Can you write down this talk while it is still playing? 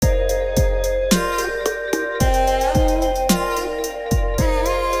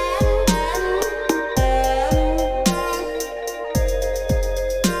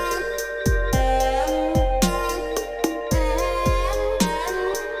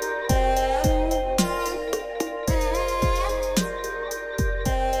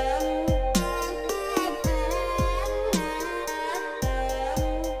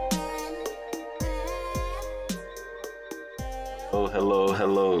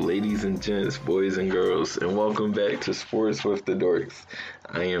ladies and gents, boys and girls, and welcome back to Sports with the Dorks.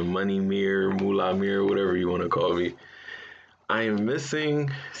 I am Money Mir, Moolah Mir, whatever you want to call me. I am missing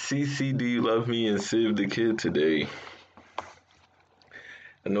CC Do You Love Me and Civ the Kid today.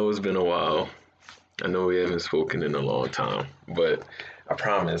 I know it's been a while. I know we haven't spoken in a long time, but I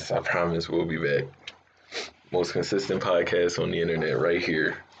promise we'll be back. Most consistent podcast on the internet right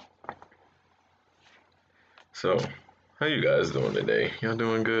here. So, how you guys doing today? Y'all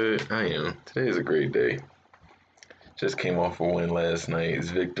doing good? I am. Today is a great day. Just came off a win last night. It's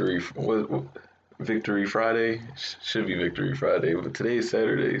Victory Friday? Should be Victory Friday, but today is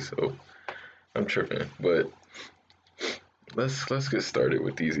Saturday, so I'm tripping. But let's get started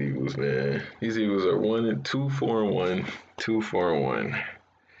with these Eagles, man. These Eagles are 4-1.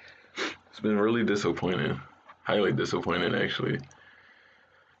 It's been really disappointing. Highly disappointing, actually.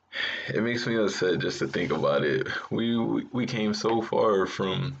 It makes me upset just to think about it. We came so far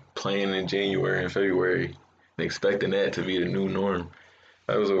from playing in January and February and expecting that to be the new norm.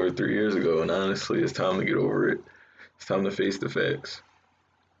 That was over 3 years ago, and honestly, it's time to get over it. It's time to face the facts.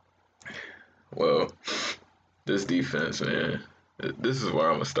 Well, this defense, man. This is where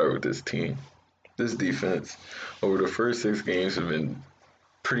I'm going to start with this team. This defense, over the first 6 games, have been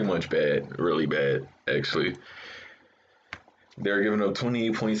pretty much bad. Really bad, actually. They're giving up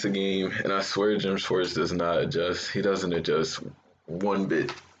 28 points a game, and I swear Jim Schwartz does not adjust. He doesn't adjust one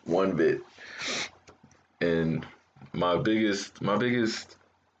bit. And my biggest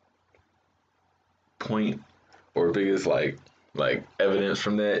point or biggest like evidence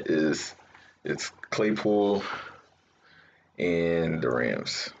from that is it's Claypool and the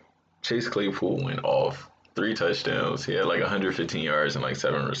Rams. Chase Claypool went off. 3 touchdowns. He had like 115 yards and like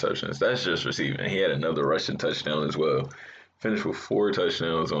 7 receptions. That's just receiving. He had another rushing touchdown as well. Finished with 4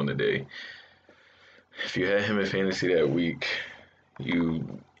 touchdowns on the day. If you had him in fantasy that week,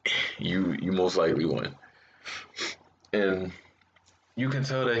 you most likely won. And you can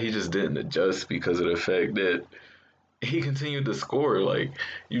tell that he just didn't adjust because of the fact that he continued to score. Like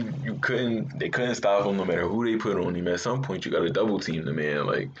they couldn't stop him no matter who they put on him. At some point you gotta double team the man.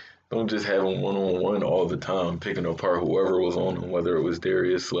 Like, don't just have him one-on-one all the time, picking apart whoever was on him, whether it was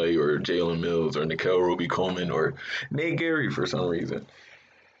Darius Slay or Jalen Mills or Nickel Roby-Coleman or Nate Gary for some reason.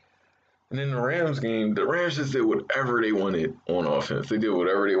 And in the Rams game, the Rams just did whatever they wanted on offense. They did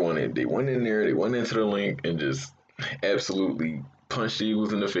whatever they wanted. They went in there, they went into the link and just absolutely punched the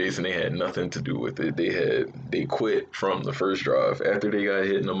Eagles in the face, and they had nothing to do with it. They quit from the first drive. After they got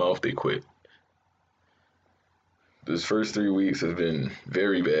hit in the mouth, they quit. This first 3 weeks have been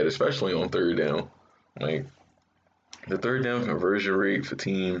very bad, especially on third down. Like, the third down conversion rate for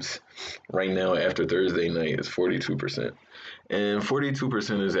teams right now after Thursday night is 42%. And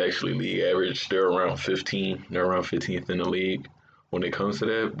 42% is actually league average. They're around 15. They're around 15th in the league when it comes to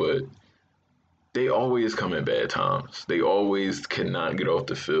that. But they always come at bad times. They always cannot get off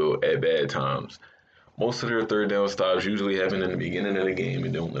the field at bad times. Most of their third down stops usually happen in the beginning of the game.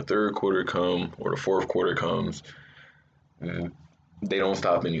 And then when the third quarter comes or the fourth quarter comes, they don't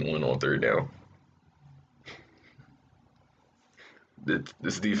stop anyone on third down.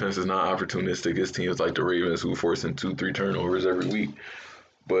 This defense is not opportunistic. It's teams like the Ravens who force in 2-3 turnovers every week.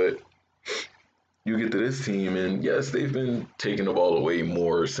 But you get to this team, and yes, they've been taking the ball away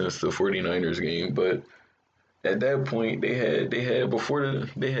more since the 49ers game. But at that point, they had 2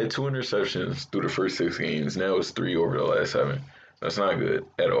 interceptions through the first 6 games. Now it's 3 over the last 7. That's not good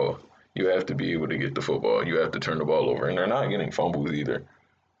at all. You have to be able to get the football. You have to turn the ball over. And they're not getting fumbles either.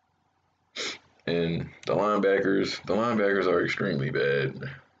 And the linebackers are extremely bad.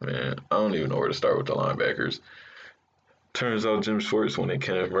 Man, I don't even know where to start with the linebackers. Turns out Jim Schwartz wanted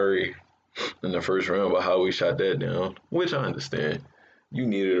Kenneth Murray in the first round, but Howie shot that down, which I understand. You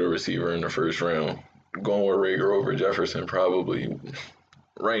needed a receiver in the first round. Going with Rager over Jefferson probably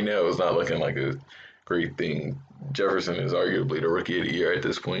right now is not looking like a great thing. Jefferson is arguably the rookie of the year at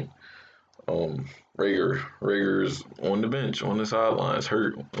this point. Rager's on the bench, on the sidelines,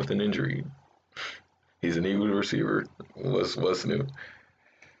 hurt with an injury. He's an Eagles receiver. What's new?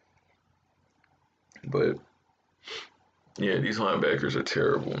 But yeah, these linebackers are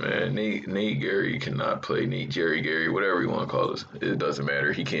terrible, man. Nate Gary cannot play. Nate Jerry Gary, whatever you want to call it. It doesn't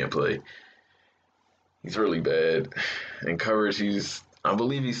matter. He can't play. He's really bad. In coverage, I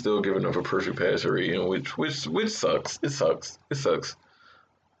believe he's still giving up a perfect passer rating, which sucks. It sucks.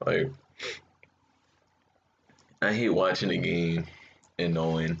 Like, I hate watching a game and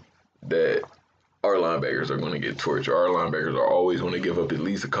knowing that our linebackers are going to get torched. Our linebackers are always going to give up at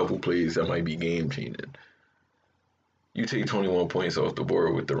least a couple plays that might be game-changing. You take 21 points off the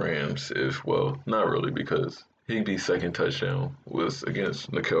board with the Rams not really, because Higbee's second touchdown was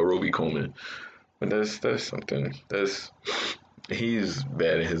against Nikel Roby-Coleman. But that's something. He's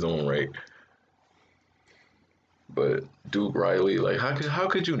bad in his own right. But Duke Riley, like how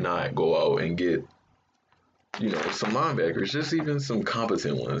could you not go out and get some linebackers, just even some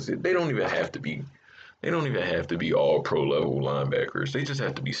competent ones? They don't even have to be all pro level linebackers. They just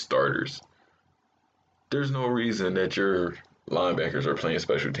have to be starters. There's no reason that your linebackers are playing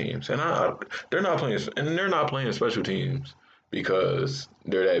special teams, and they're not playing special teams because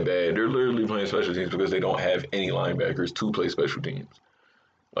they're that bad. They're literally playing special teams because they don't have any linebackers to play special teams.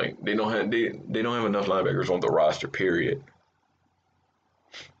 Like they don't have enough linebackers on the roster. Period.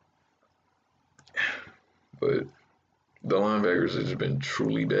 But the linebackers have just been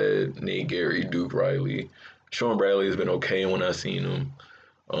truly bad. Nate Gerry, Duke Riley, Sean Bradley has been okay when I've seen him.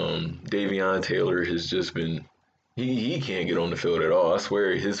 Davion Taylor has just been he can't get on the field at all. I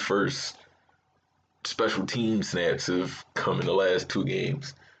swear his first special team snaps have come in the last 2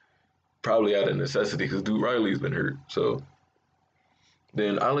 games. Probably out of necessity because Duke Riley's been hurt. So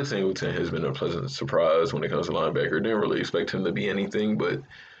then Alex Singleton has been a pleasant surprise when it comes to linebacker. Didn't really expect him to be anything, but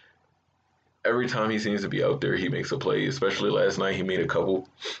every time he seems to be out there, he makes a play. Especially last night, he made a couple.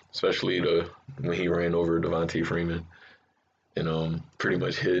 Especially when he ran over Devontae Freeman and pretty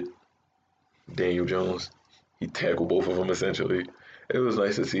much hit Daniel Jones. He tackled both of them essentially. It was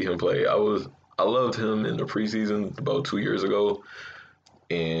nice to see him play. I loved him in the preseason about 2 years ago,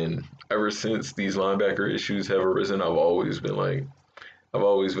 and ever since these linebacker issues have arisen, I've always been like,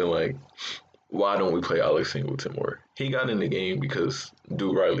 why don't we play Alex Singleton more? He got in the game because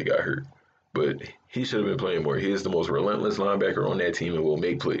Duke Riley got hurt, but he should have been playing more. He is the most relentless linebacker on that team and will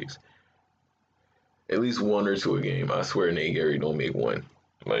make plays. At least 1 or 2 a game. I swear Nate Gerry don't make one.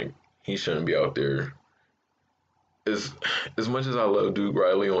 Like, he shouldn't be out there. As much as I love Duke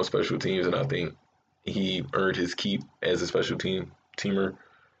Riley on special teams, and I think he earned his keep as a special teamer,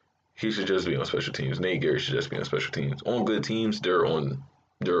 he should just be on special teams. Nate Gerry should just be on special teams. On good teams,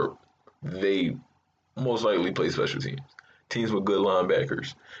 they most likely play special teams. Teams with good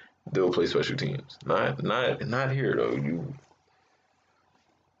linebackers, they'll play special teams. Not here though.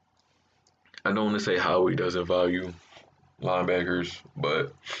 I don't want to say Howie doesn't value linebackers,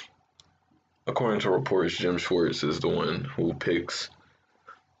 but according to reports, Jim Schwartz is the one who picks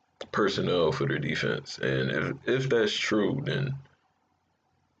personnel for their defense. And if that's true, then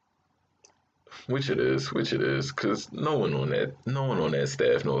which it is, because no one on that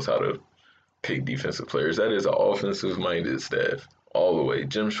staff knows how to pick defensive players. That is an offensive minded staff all the way.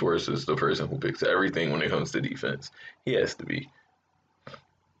 Jim Schwartz is the person who picks everything when it comes to defense. He has to be.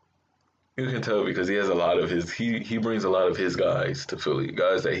 You can tell because he has a lot of his he brings a lot of his guys to Philly,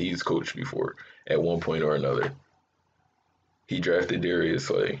 guys that he's coached before at one point or another. He drafted Darius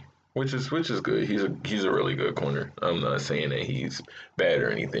Slay, which is good. He's a really good corner. I'm not saying that he's bad or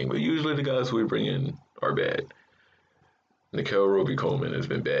anything, but usually the guys who we bring in are bad. Nikel Roby-Coleman has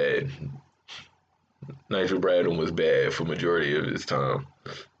been bad. Nigel Bradham was bad for majority of his time.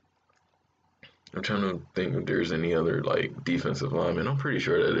 I'm trying to think if there's any other like defensive lineman. I'm pretty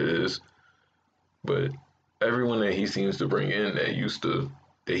sure that it is. But everyone that he seems to bring in that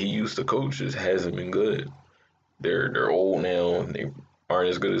he used to coach just hasn't been good. They're old now and they aren't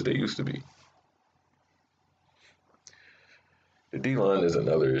as good as they used to be. The D-line is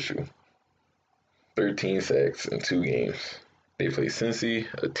another issue. 13 sacks in 2 games. They play Cincy,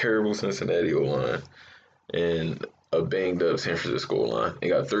 a terrible Cincinnati O-line, and a banged-up San Francisco line. They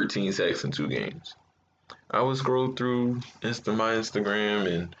got 13 sacks in 2 games. I would scroll through my Instagram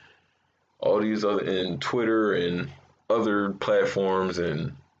and all these other, and Twitter and other platforms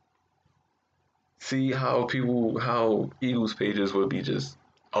and see how Eagles pages would be just,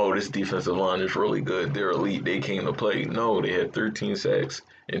 oh, this defensive line is really good. They're elite. They came to play. No, they had 13 sacks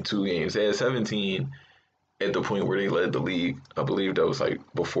in 2 games. They had 17 at the point where they led the league. I believe that was like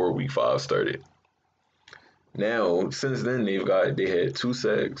before week 5 started. Now, since then, they had 2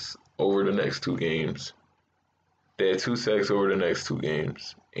 sacks over the next 2 games. They had 2 sacks over the next 2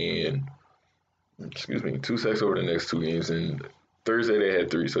 games. And 2 sacks over the next 2 games. And Thursday they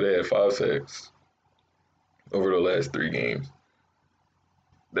had 3, so they had 5 sacks over the last 3 games.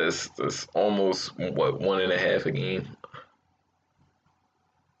 That's almost 1.5 a game.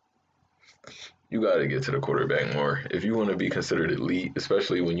 You got to get to the quarterback more if you want to be considered elite,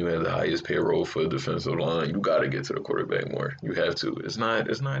 especially when you have the highest payroll for the defensive line. You got to get to the quarterback more. You have to. It's not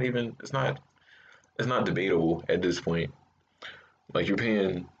debatable at this point. Like, you're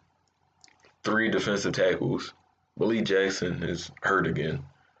paying 3 defensive tackles. Malik Jackson is hurt again.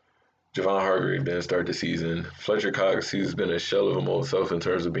 Javon Hargrave didn't start the season. Fletcher Cox, he's been a shell of himself in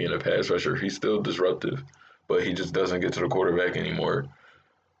terms of being a pass rusher. He's still disruptive, but he just doesn't get to the quarterback anymore.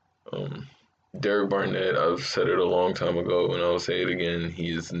 Derek Barnett, I've said it a long time ago, and I'll say it again.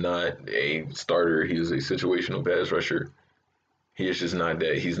 He is not a starter. He is a situational pass rusher. He is just not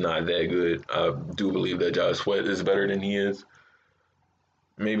that. He's not that good. I do believe that Josh Sweat is better than he is.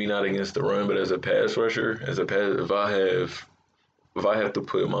 Maybe not against the run, but as a pass rusher, if I have to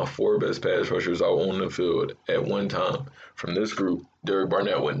put my four best pass rushers out on the field at one time from this group, Derek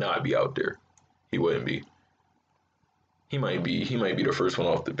Barnett would not be out there. He wouldn't be. He might be the first one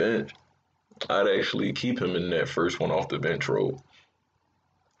off the bench. I'd actually keep him in that first one off the bench role.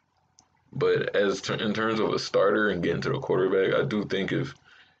 But in terms of a starter and getting to the quarterback, I do think if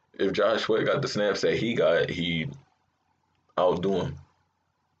Josh Sweat got the snaps that he got, he'd outdo him.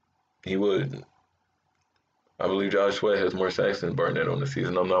 He would. I believe Josh Sweat has more sacks than Barnett on the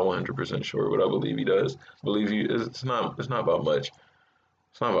season. I'm not 100% sure, but I believe he does. I believe he. It's not about much.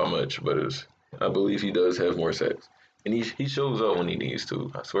 It's not about much, but I believe he does have more sacks. And he shows up when he needs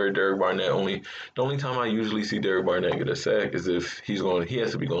to. I swear, Derek Barnett the only time I usually see Derek Barnett get a sack is if he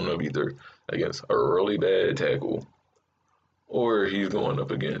has to be going up either against a really bad tackle, or he's going up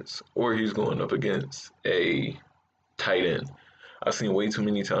against a tight end. I've seen way too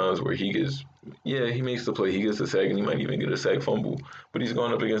many times where he makes the play, he gets a sack, and he might even get a sack fumble, but he's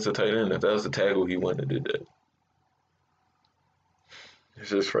going up against a tight end. If that was the tackle, he wouldn't have did that. It's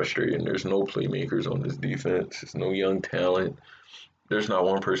just frustrating. There's no playmakers on this defense. There's no young talent. There's not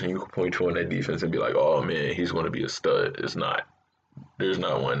one person you can point to on that defense and be like, oh man, he's going to be a stud. It's not. There's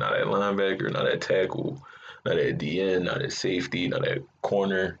not one. Not at linebacker, not at tackle, not at DN, not at safety, not at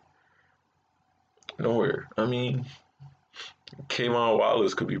corner. Nowhere. I mean, Kayvon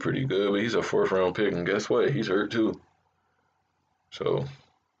Wallace could be pretty good, but he's a fourth round pick, and guess what? He's hurt too. So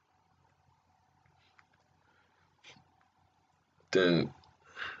then,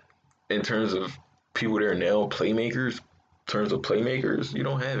 in terms of people there now, you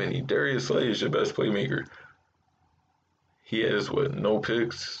don't have any. Darius Slay is your best playmaker. He has what? No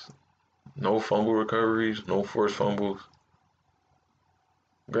picks, no fumble recoveries, no forced fumbles.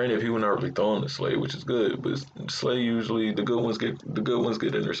 Granted, people not really throwing to Slay, which is good, but Slay usually the good ones get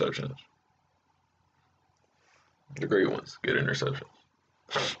interceptions. The great ones get interceptions.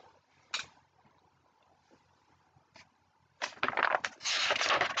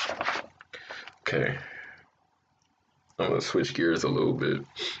 Okay. I'm going to switch gears a little bit.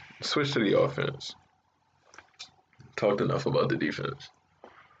 Switch to the offense. Talked enough about the defense.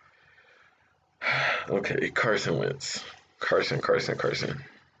 Okay, Carson Wentz. Carson.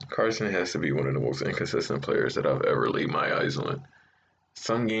 Carson has to be one of the most inconsistent players that I've ever laid my eyes on.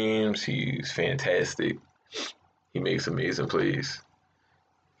 Some games, he's fantastic. He makes amazing plays.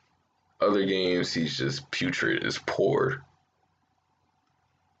 Other games, he's just putrid, is poor.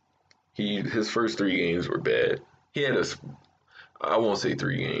 His first 3 games were bad. He had I won't say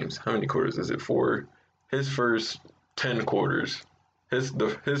 3 games. How many quarters is it? 4. His first 10 quarters. Out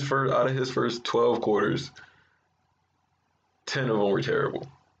of his first 12 quarters, 10 of them were terrible.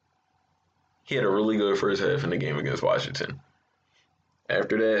 He had a really good first half in the game against Washington.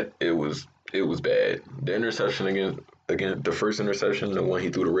 After that, it was bad. The interception again, the first interception, the one he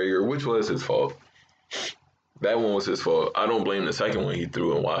threw to Rager, which was his fault. That one was his fault. I don't blame the second one he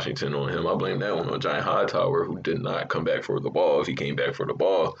threw in Washington on him. I blame that one on Giant Hightower, who did not come back for the ball. If he came back for the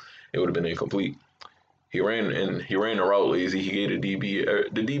ball, it would have been incomplete. He ran the route lazy. He gave the DB.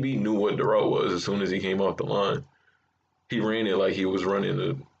 The DB knew what the route was as soon as he came off the line. He ran it like he was running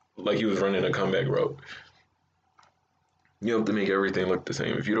a comeback route. You have to make everything look the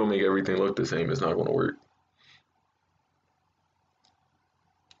same. If you don't make everything look the same, it's not going to work.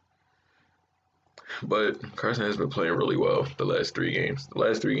 But Carson has been playing really well the last 3 games. The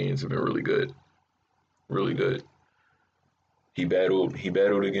last 3 games have been really good. Really good. He battled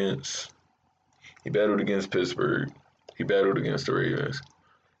against Pittsburgh. He battled against the Ravens.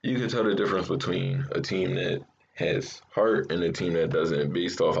 You can tell the difference between a team that has heart and a team that doesn't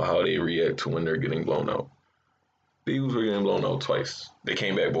based off of how they react to when they're getting blown out. The Eagles were getting blown out twice. They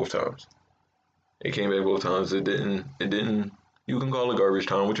came back both times. It didn't, you can call it garbage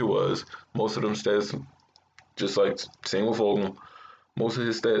time, which it was. Most of them stats, just like same with Fogle, most of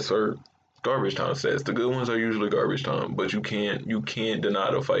his stats are garbage time stats. The good ones are usually garbage time, but you can't deny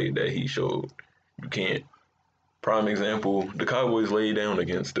the fight that he showed. You can't. Prime example, the Cowboys laid down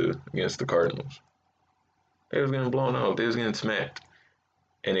against the Cardinals. They was getting blown out. They was getting smacked.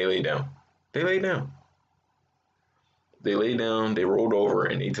 And they laid down. They laid down. They rolled over,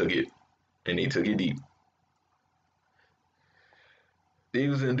 and they took it. And they took it deep. The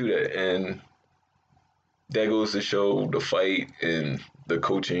Eagles didn't do that. And that goes to show the fight and the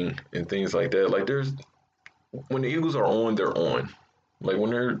coaching and things like that. Like, when the Eagles are on, they're on. Like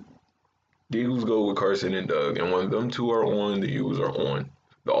when the Eagles go with Carson and Doug, and when them two are on, the Eagles are on.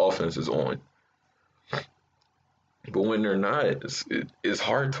 The offense is on. But when they're not, it's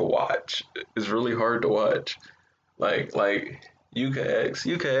hard to watch. It's really hard to watch. Like you can ask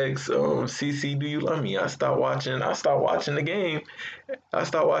CC, do you love me? I stopped watching. I stopped watching the game. I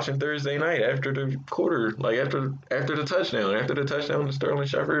stopped watching Thursday night after the quarter, like after the touchdown, after the touchdown to Sterling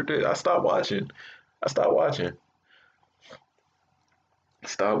Shepard. I stopped watching. I stopped watching.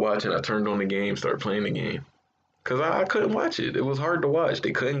 Stopped watching. I turned on the game, started playing the game. Because I couldn't watch it. It was hard to watch.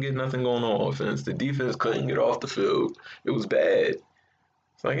 They couldn't get nothing going on offense. The defense couldn't get off the field. It was bad.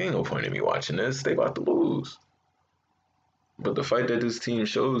 It's like, ain't no point in me watching this. They about to lose. But the fight that this team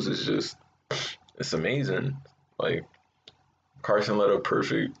shows is just, it's amazing. Like, Carson led a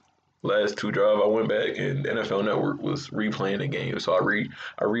perfect last two drive. I went back and NFL Network was replaying the game. So I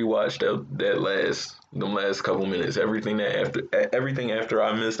rewatched them last couple minutes. Everything after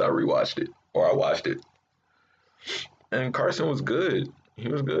I missed, I rewatched it. Or I watched it. And Carson was good. He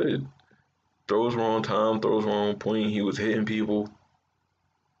was good. Throws were on time, throws were on point. He was hitting people.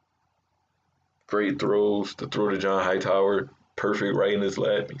 Great throws. The throw to John Hightower, perfect right in his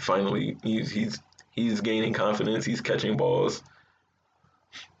lap. Finally, he's gaining confidence. He's catching balls.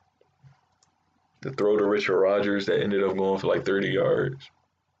 The throw to Richard Rodgers that ended up going for like 30 yards.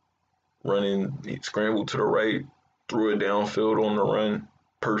 Running, he scrambled to the right, threw it downfield on the run.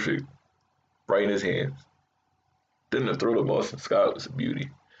 Perfect. Right in his hands. Then the throw to Boston Scott was a beauty.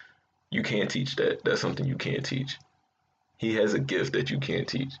 You can't teach that. That's something you can't teach. He has a gift that you can't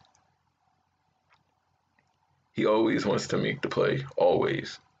teach. He always wants to make the play,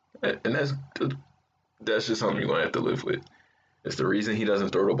 always. And that's just something you're going to have to live with. It's the reason he doesn't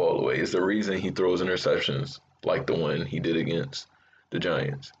throw the ball away. It's the reason he throws interceptions like the one he did against the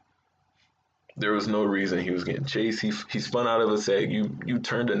Giants. There was no reason he was getting chased. He spun out of a sack. You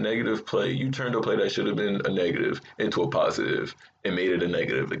turned a negative play. You turned a play that should have been a negative into a positive and made it a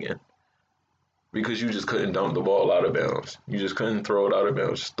negative again. Because you just couldn't dump the ball out of bounds. You just couldn't throw it out of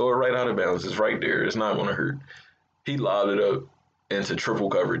bounds. Just throw it right out of bounds. It's right there. It's not going to hurt. He lobbed it up into triple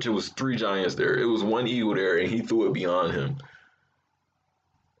coverage. It was 3 Giants there. It was 1 Eagle there, and he threw it beyond him.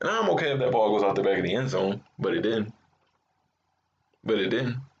 And I'm okay if that ball goes out the back of the end zone, but it didn't. But it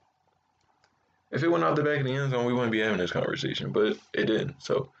didn't. If it went out the back of the end zone, we wouldn't be having this conversation, but it didn't.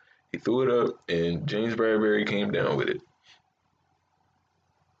 So he threw it up, and James Bradbury came down with it.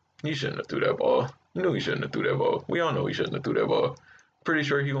 He shouldn't have threw that ball. You know he shouldn't have threw that ball. We all know he shouldn't have threw that ball. Pretty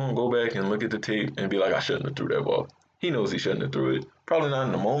sure he won't go back and look at the tape and be like, I shouldn't have threw that ball. He knows he shouldn't have threw it. Probably not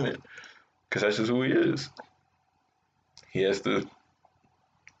in the moment, because that's just who he is. He has to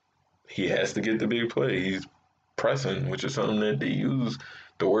get the big play. He's pressing, which is something that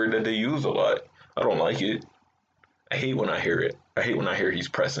the word that they use a lot. I don't like it. I hate when I hear it. I hate when I hear he's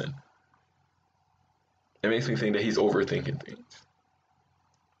pressing. It makes me think that he's overthinking things.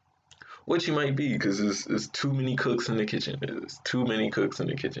 Which he might be, because there's too many cooks in the kitchen. There's too many cooks in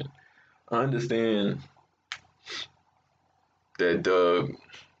the kitchen. I understand that Doug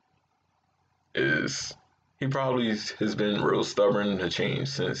he probably has been real stubborn to change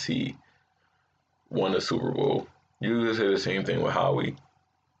since he won the Super Bowl. You could say the same thing with Howie.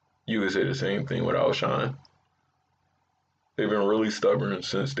 You could say the same thing with Alshon. They've been really stubborn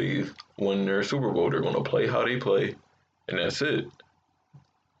since they've won their Super Bowl. They're going to play how they play, and that's it.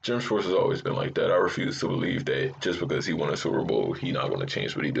 Jim Schwartz has always been like that. I refuse to believe that just because he won a Super Bowl, he's not going to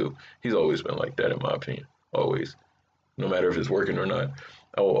change what he do. He's always been like that, in my opinion. Always. No matter if it's working or not.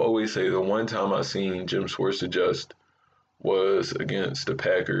 I will always say the one time I seen Jim Schwartz adjust was against the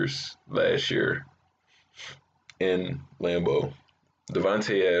Packers last year in Lambeau.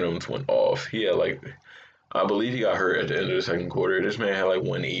 Davante Adams went off. He had I believe he got hurt at the end of the second quarter. This man had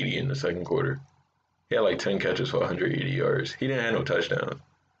 180 in the second quarter. He had 10 catches for 180 yards. He didn't have no touchdowns.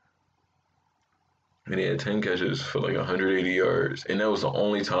 And he had 10 catches for 180 yards. And that was the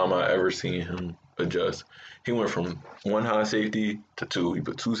only time I ever seen him adjust. He went from 1 high safety to 2. He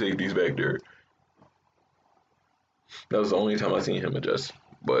put 2 safeties back there. That was the only time I seen him adjust.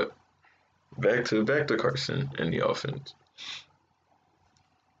 But back to Carson and the offense.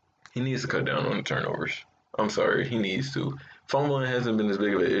 He needs to cut down on the turnovers. I'm sorry, he needs to. Fumbling hasn't been as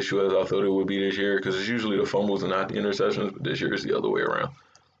big of an issue as I thought it would be this year, because it's usually the fumbles and not the interceptions, but this year it's the other way around.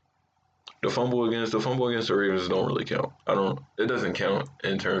 The fumble against the Ravens don't really count. It doesn't count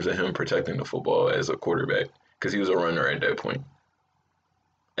in terms of him protecting the football as a quarterback, because he was a runner at that point.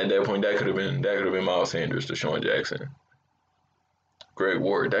 At that point, that could have been Miles Sanders, Deshaun Jackson, Greg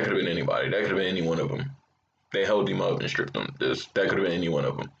Ward. That could have been anybody. That could have been any one of them. They held him up and stripped him. That could have been any one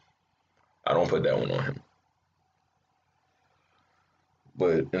of them. I don't put that one on him.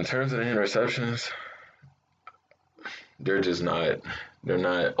 But in terms of the interceptions, they're just not. They're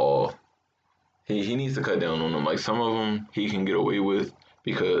not all. He needs to cut down on them. Like some of them he can get away with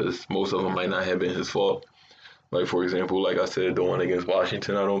because most of them might not have been his fault. Like for example, like I said, the one against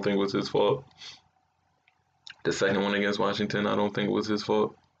Washington I don't think was his fault. The second one against Washington I don't think was his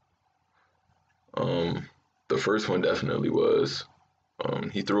fault. Um, the first one definitely was.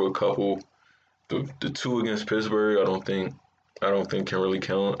 He threw a couple. The two against Pittsburgh I don't think can really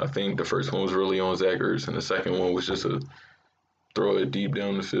count. I think the first one was really on Zach Ertz, and the second one was just a throw it deep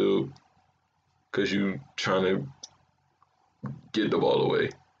down the field because you trying to get the ball away.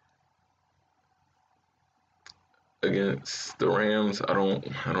 Against the Rams, I don't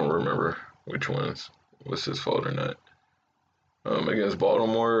remember which ones was his fault or not. Against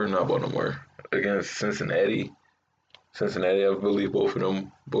Baltimore, not Baltimore. Against Cincinnati, I believe both of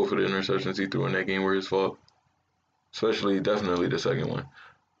the interceptions he threw in that game were his fault. Especially, definitely the second one.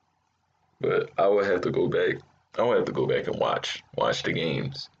 But I would have to go back. I would have to go back and watch the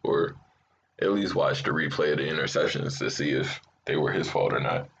games, or at least watch the replay of the interceptions to see if they were his fault or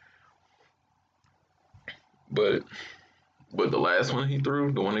not. But the last one he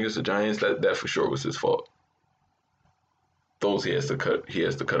threw, the one against the Giants, that for sure was his fault. Those he has to cut. He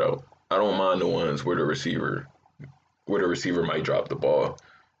has to cut out. I don't mind the ones where the receiver might drop the ball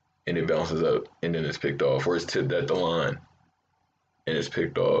and it bounces up and then it's picked off, or it's tipped at the line and it's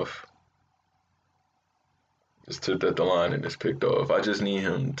picked off. It's tipped at the line and it's picked off. I just need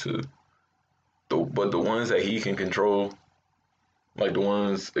him to. But the ones that he can control, like the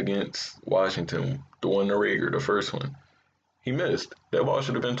ones against Washington, the one to Rager, the first one, he missed. That ball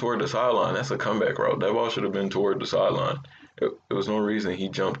should have been toward the sideline. That's a comeback route. That ball should have been toward the sideline. There was no reason he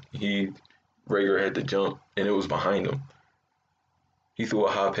jumped. Rager had to jump, and it was behind him. He threw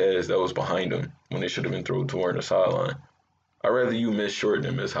a high pass that was behind him when it should have been thrown toward the sideline. I'd rather you miss short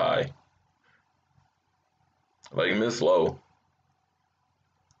than miss high. Like, miss low.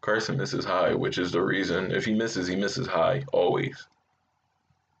 Carson misses high, which is the reason. If he misses high. Always.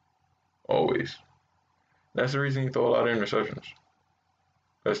 Always. That's the reason he throw a lot of interceptions.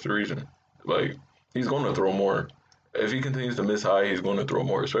 That's the reason. Like, he's going to throw more. If he continues to miss high, he's going to throw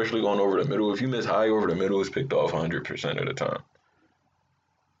more, especially going over the middle. If you miss high over the middle, it's picked off 100% of the time.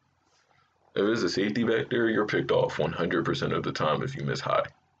 If it's a safety back there, you're picked off 100% of the time if you miss high.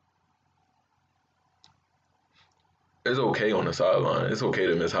 It's okay on the sideline. It's okay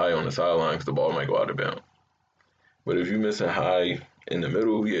to miss high on the sideline because the ball might go out of bounds. But if you miss a high in the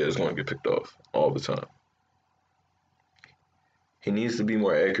middle, yeah, it's going to get picked off all the time. He needs to be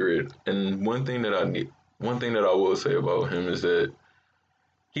more accurate. And one thing that I will say about him is that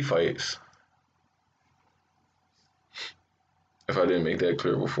he fights. If I didn't make that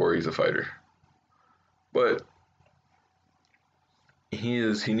clear before, he's a fighter. But he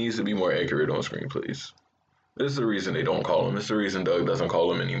needs to be more accurate on screenplays. This is the reason they don't call him. This is the reason Doug doesn't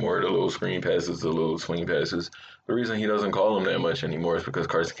call him anymore. The little screen passes, the little swing passes. The reason he doesn't call him that much anymore is because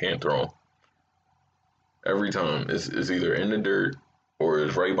Carson can't throw him. Every time it's either in the dirt or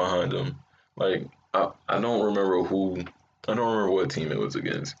it's right behind him. Like I don't remember what team it was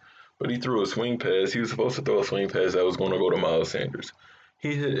against, but he threw a swing pass. He was supposed to throw a swing pass that was going to go to Miles Sanders.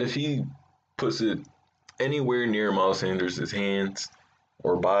 If he puts it anywhere near Miles Sanders' hands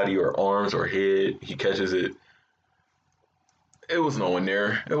or body or arms or head, he catches it. It was no one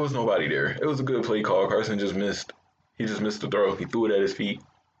there. There was nobody there. It was a good play call. Carson just missed. He just missed the throw. He threw it at his feet.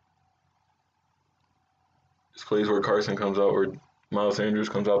 This plays where Carson comes out, where Miles Sanders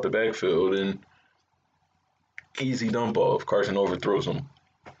comes out the backfield, and easy dump off. Carson overthrows him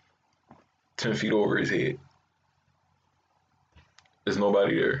 10 feet over his head. There's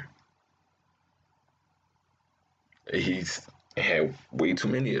nobody there. He's had way too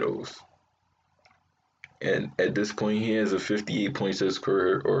many of those. And at this point, he has a 58.6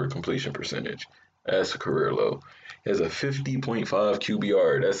 career or completion percentage. That's a career low. He has a 50.5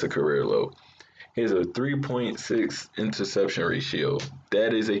 QBR. That's a career low. He has a 3.6 interception ratio.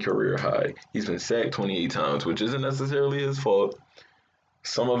 That is a career high. He's been sacked 28 times, which isn't necessarily his fault.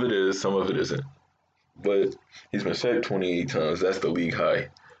 Some of it is, some of it isn't. But he's been sacked 28 times. That's the league high.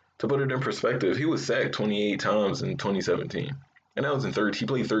 To put it in perspective, he was sacked 28 times in 2017. And that was he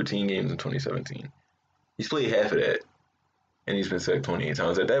played 13 games in 2017. He's played half of that. And he's been sacked 28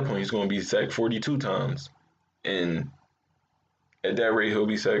 times. At that point, he's going to be sacked 42 times. And at that rate, he'll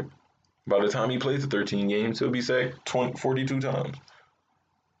be sacked. By the time he plays the 13 games, he'll be sacked 42 times.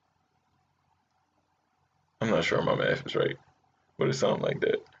 I'm not sure my math is right, but it's something like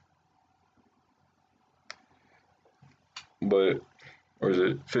that. But, or is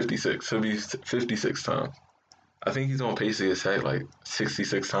it 56? He'll be 56 times. I think he's on pace to get sacked like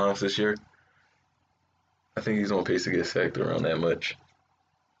 66 times this year. I think he's on pace to get sacked around that much.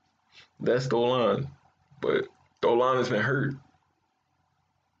 That's the line, but the line has been hurt.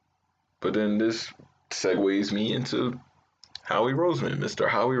 But then this segues me into Howie Roseman, Mr.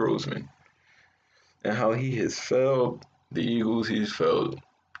 Howie Roseman, and how he has failed the Eagles. He's failed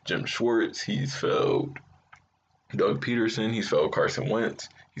Jim Schwartz. He's failed Doug Peterson. He's failed Carson Wentz.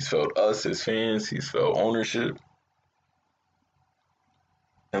 He's failed us as fans. He's failed ownership.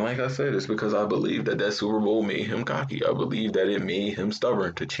 And like I said, it's because I believe that Super Bowl made him cocky. I believe that it made him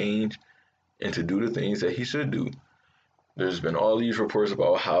stubborn to change and to do the things that he should do. There's been all these reports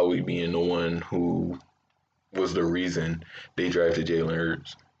about Howie being the one who was the reason they drafted Jalen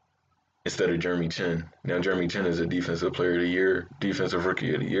Hurts instead of Jeremy Chin. Now, Jeremy Chin is a Defensive Player of the Year, Defensive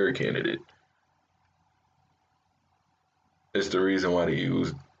Rookie of the Year candidate. It's the reason why the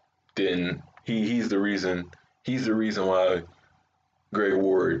Eagles didn't. He's the reason. He's the reason why Greg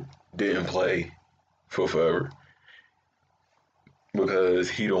Ward didn't play for forever, because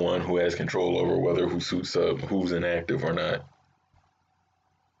he the one who has control over whether who suits up, who's inactive or not.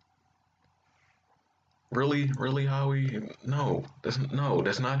 Really, Howie? No,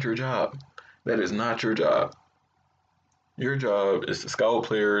 that's not your job. That is not your job. Your job is to scout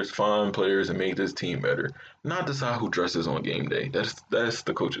players, find players, and make this team better. Not decide who dresses on game day. That's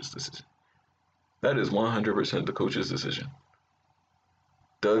the coach's decision. That is 100% the coach's decision.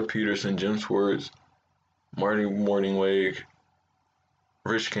 Doug Peterson, Jim Schwartz, Marty Morningweg,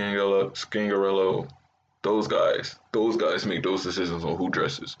 Rich Scangarello, those guys make those decisions on who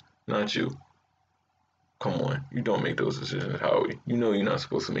dresses, not you. Come on, you don't make those decisions, Howie. You know you're not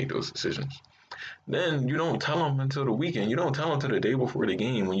supposed to make those decisions. Then you don't tell them until the weekend. You don't tell them until the day before the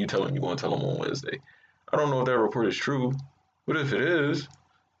game when you tell them you're going to tell them on Wednesday. I don't know if that report is true, but if it is,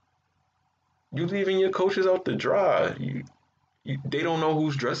 you leaving your coaches out to dry. They don't know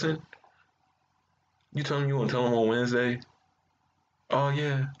who's dressing. You tell them you want to tell them on Wednesday. Oh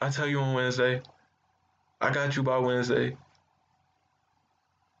yeah, I tell you on Wednesday. I got you by Wednesday.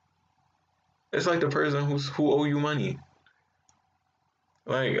 It's like the person who owe you money.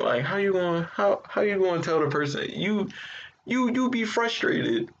 Like how you going how you going to tell the person you be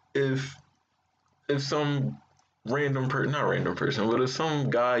frustrated if some random person, not random person, but if some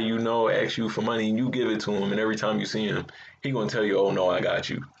guy you know asks you for money and you give it to him, and every time you see him, he gonna tell you, "Oh no, I got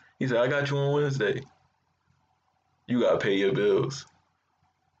you." He said, "I got you on Wednesday." You gotta pay your bills.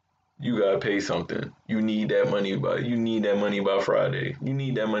 You gotta pay something. You need that money by Friday. You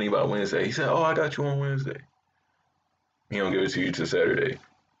need that money by Wednesday. He said, "Oh, I got you on Wednesday." He don't give it to you till Saturday.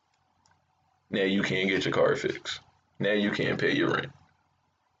 Now you can't get your car fixed. Now you can't pay your rent.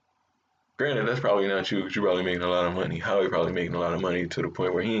 Granted, that's probably not you because you're probably making a lot of money. Howie probably making a lot of money to the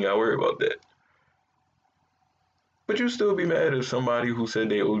point where he ain't got to worry about that. But you still be mad if somebody who said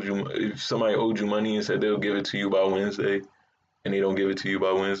they owed you, if somebody owed you money and said they'll give it to you by Wednesday, and they don't give it to you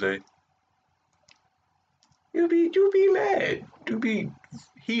by Wednesday. You be mad. You be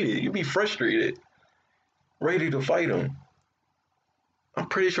heated. You be frustrated, ready to fight them. I'm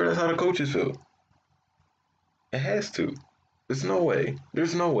pretty sure that's how the coaches feel. It has to. There's no way.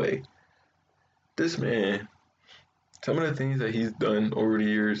 There's no way. This man, some of the things that he's done over the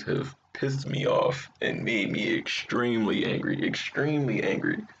years have pissed me off and made me extremely angry. Extremely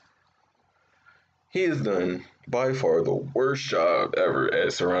angry. He has done by far the worst job ever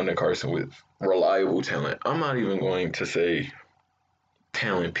at surrounding Carson with reliable talent. I'm not even going to say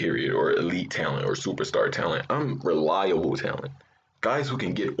talent, period, or elite talent or superstar talent. I'm reliable talent. Guys who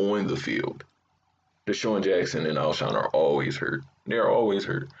can get on the field. Deshaun Jackson and Alshon are always hurt. They're always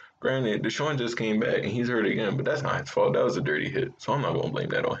hurt. Granted, Deshaun just came back and he's hurt again, but that's not his fault. That was a dirty hit, so I'm not going to blame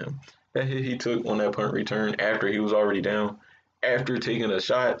that on him. That hit he took on that punt return after he was already down, after taking a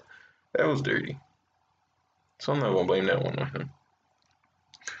shot, that was dirty. So I'm not going to blame that one on him.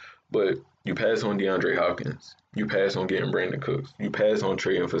 But you pass on DeAndre Hopkins. You pass on getting Brandon Cooks. You pass on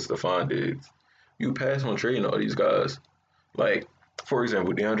trading for Stephon Diggs. You pass on trading all these guys. Like, for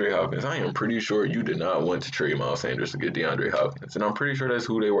example, DeAndre Hopkins, I am pretty sure you did not want to trade Miles Sanders to get DeAndre Hopkins. And I'm pretty sure that's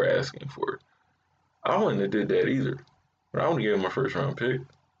who they were asking for. I wouldn't have did that either. But I would have given him a first round pick.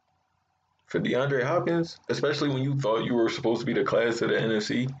 For DeAndre Hopkins, especially when you thought you were supposed to be the class of the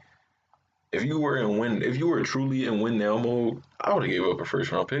NFC, if you were truly in win now mode, I would have gave up a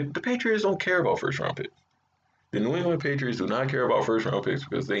first round pick. The Patriots don't care about first round picks. The New England Patriots do not care about first round picks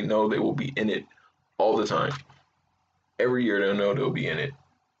because they know they will be in it all the time. Every year they'll know they'll be in it.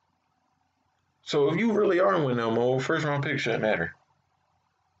 So if you really are in win now mode, first round pick shouldn't matter.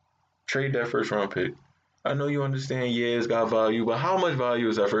 Trade that first round pick. I know you understand, yeah, it's got value, but how much value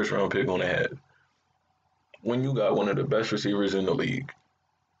is that first round pick going to have? when you got one of the best receivers in the league.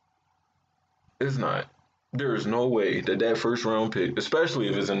 It's not. There is no way that first round pick, especially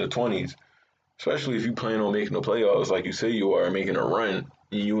if it's in the 20s, especially if you plan on making the playoffs like you say you are, making a run,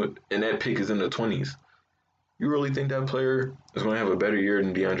 and that pick is in the 20s. You really think that player is going to have a better year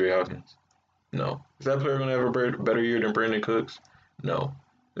than DeAndre Hopkins? No. Is that player going to have a better year than Brandon Cooks? No.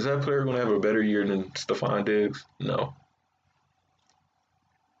 Is that player going to have a better year than Stephon Diggs? No.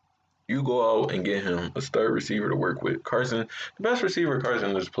 You go out and get him a stud receiver to work with. Carson, the best receiver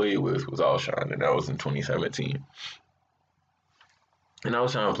Carson has played with was Alshon, and that was in 2017. And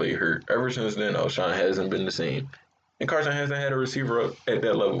Alshon played hurt. Ever since then, Alshon hasn't been the same. And Carson hasn't had a receiver up at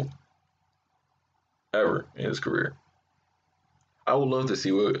that level ever in his career. I would love to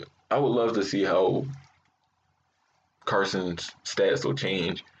see how Carson's stats will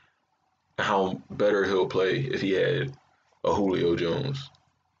change and how better he'll play if he had a Julio Jones,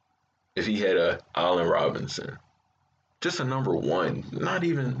 if he had a Allen Robinson, just a number one, not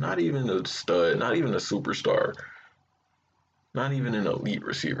even a stud, not even a superstar, not even an elite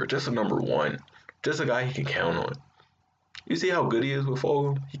receiver, just a number one, just a guy he can count on. You see how good he is with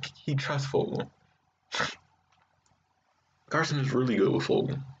Fulgham? He trusts Fulgham. Carson is really good with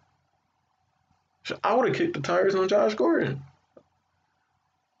Fulgham. I would have kicked the tires on Josh Gordon.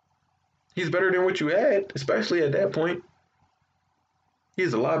 He's better than what you had, especially at that point.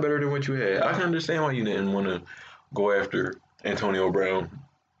 He's a lot better than what you had. I can understand why you didn't want to go after Antonio Brown.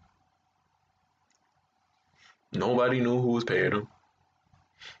 Nobody knew who was paying him.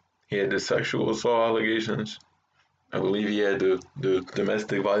 He had the sexual assault allegations. I believe he had the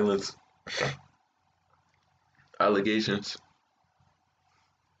domestic violence allegations.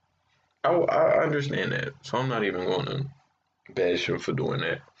 I understand that, so I'm not even going to bash him for doing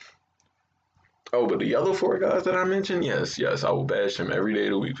that. Oh, but the other four guys that I mentioned, yes, I will bash him every day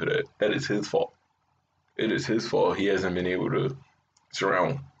of the week for that. That is his fault. It is his fault he hasn't been able to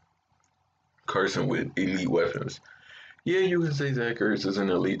surround Carson with elite weapons. Yeah, you can say Zach Ertz is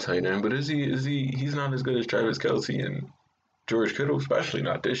an elite tight end, but is he? He's not as good as Travis Kelce and George Kittle, especially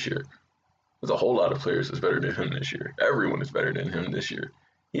not this year. There's a whole lot of players that's better than him this year. Everyone is better than him this year.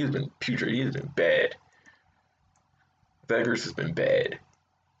 He has been putrid. He has been bad. Zach Ertz has been bad.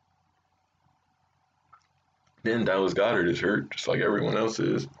 Then Dallas Goedert is hurt, just like everyone else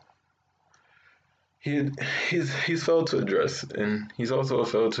is. He's failed to address, and he's also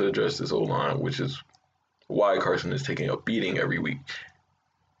failed to address this O-line, which is why Carson is taking a beating every week.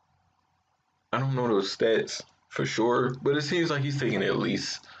 I don't know those stats for sure, but it seems like he's taking at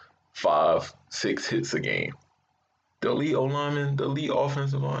least 5-6 hits a game. The elite O-linemen, the elite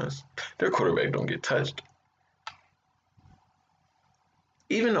offensive lines, their quarterback don't get touched.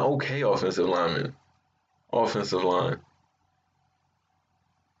 Even the okay offensive line,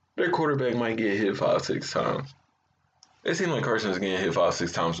 their quarterback might get hit 5-6 times. It seems like Carson's getting hit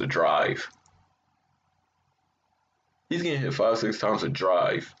 5-6 times a drive. He's getting hit 5-6 times a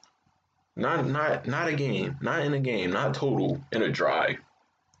drive. Not a game. Not in a game. Not total. In a drive.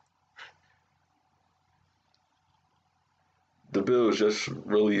 The Bills just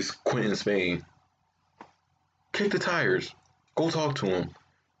released Quentin Spain. Kick the tires. Go talk to him.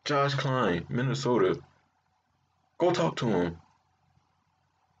 Josh Klein, Minnesota. Go talk to him.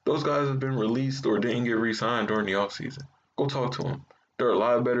 Those guys have been released or didn't get re-signed during the offseason. Go talk to them. They're a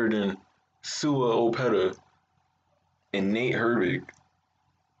lot better than Sua Opeta and Nate Herbig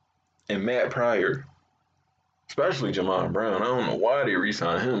and Matt Pryor. Especially Jamon Brown. I don't know why they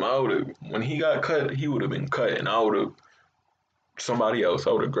re-signed him. When he got cut, he would have been cut, and I would have somebody else.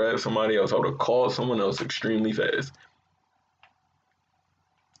 I would have grabbed somebody else. I would have called someone else extremely fast.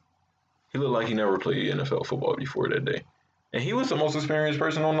 He looked like he never played NFL football before that day. And he was the most experienced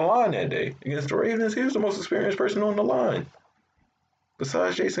person on the line that day. Against the Ravens, he was the most experienced person on the line.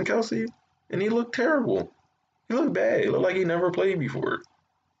 Besides Jason Kelce. And he looked terrible. He looked bad. He looked like he never played before.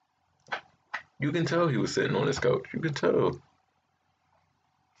 You can tell he was sitting on his couch. You can tell.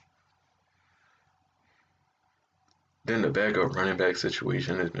 Then the backup running back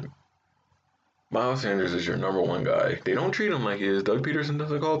situation has been... Miles Sanders is your number one guy. They don't treat him like he is. Doug Peterson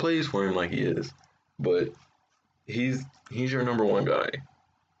doesn't call plays for him like he is. But he's your number one guy.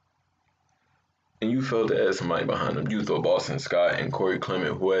 And you failed to add somebody behind him. You thought Boston Scott and Corey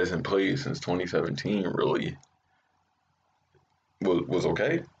Clement, who hasn't played since 2017, really was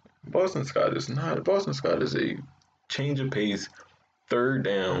okay. Boston Scott is not. Boston Scott is a change of pace, third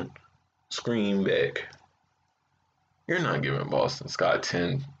down, screen back. You're not giving Boston Scott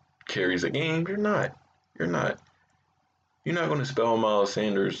 10 carries a game. You're not. You're not going to spell Miles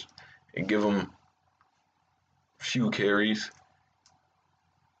Sanders and give him a few carries.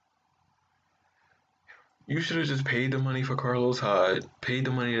 You should have just paid the money for Carlos Hyde, paid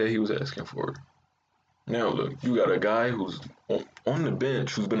the money that he was asking for. Now look, you got a guy who's on the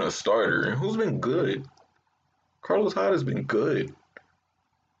bench who's been a starter and who's been good. Carlos Hyde has been good.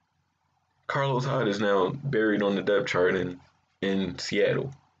 Carlos Hyde is now buried on the depth chart in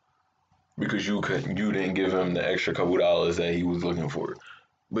Seattle because you didn't give him the extra couple dollars that he was looking for.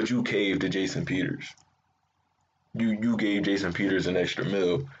 But you caved to Jason Peters. You gave Jason Peters an extra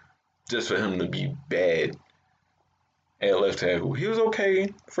mil just for him to be bad at left tackle. He was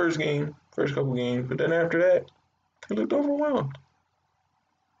okay first couple games, but then after that, he looked overwhelmed.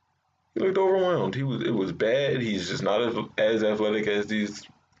 It was bad. He's just not as athletic as these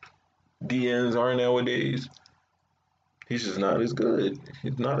DNs are nowadays. He's just not as good.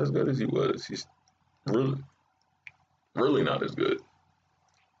 He's not as good as he was. He's really, really not as good.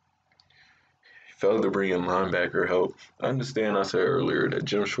 He failed to bring in linebacker help. I understand I said earlier that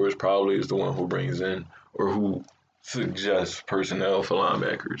Jim Schwartz probably is the one who brings in or who suggests personnel for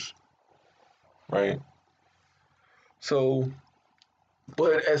linebackers, right? So,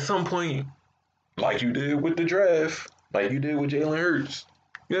 but at some point, like you did with the draft, like you did with Jalen Hurts,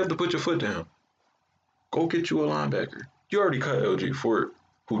 you have to put your foot down. Go get you a linebacker. You already cut LJ Fort,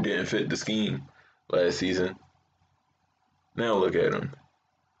 who didn't fit the scheme last season. Now look at him,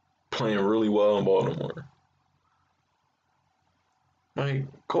 playing really well in Baltimore. Like,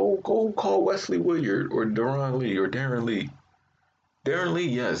 go call Wesley Woodyard or Darron Lee or Darren Lee. Darren Lee,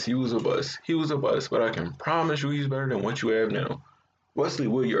 yes, he was a bust. He was a bust, but I can promise you he's better than what you have now. Wesley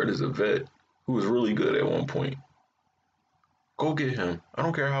Woodyard is a vet who was really good at one point. Go get him. I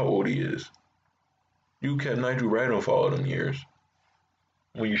don't care how old he is. You kept Nigel Bradham for all them years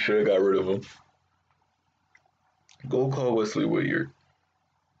when you should have got rid of him. Go call Wesley Woodyard.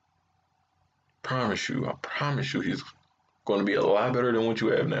 I promise you he's going to be a lot better than what you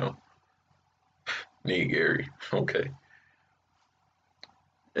have now. Nate Gary. Okay.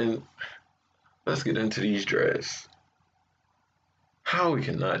 And let's get into these drafts. How we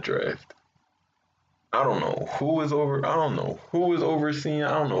cannot draft. I don't know who is overseeing.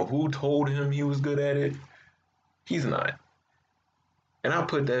 I don't know who told him he was good at it. He's not. And I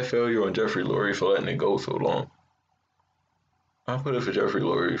put that failure on Jeffrey Lurie for letting it go so long.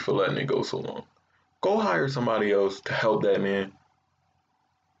 Go hire somebody else to help that man.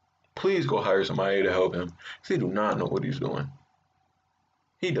 Please go hire somebody to help him. Because he do not know what he's doing.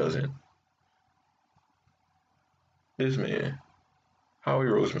 He doesn't. This man, Howie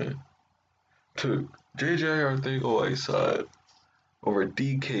Roseman, took J.J. Arcega-Whiteside over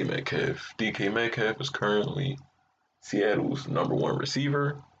DK Metcalf. DK Metcalf is currently Seattle's #1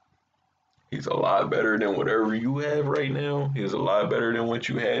 receiver. He's a lot better than whatever you have right now. He's a lot better than what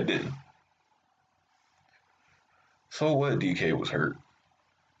you had then. So what? DK was hurt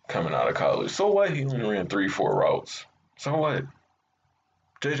coming out of college. So what? He only ran 3-4 routes. So what?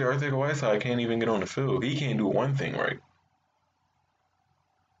 J.J. Arcega-Whiteside can't even get on the field. He can't do one thing right.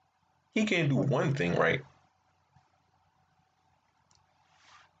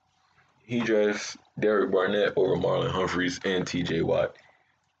 He drafts Derek Barnett over Marlon Humphreys and T.J. Watt.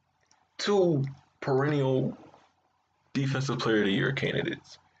 2 perennial Defensive Player of the Year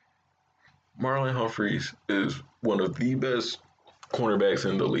candidates. Marlon Humphreys is one of the best cornerbacks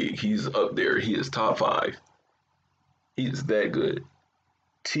in the league. He's up there. He is top 5. He is that good.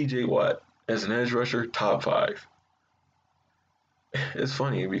 T.J. Watt, as an edge rusher, top 5. It's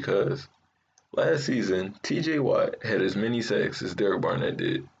funny because last season, T.J. Watt had as many sacks as Derek Barnett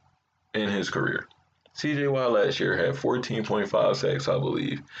did in his career. T.J. Watt last year had 14.5 sacks, I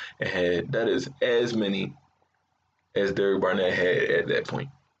believe, and that is as many as Derek Barnett had at that point.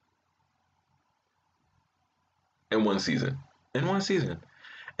 In one season. And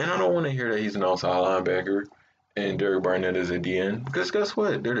I don't want to hear that he's an outside linebacker and Derek Barnett is a DN, because guess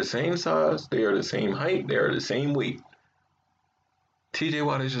what? They're the same size, they are the same height, they are the same weight. T.J.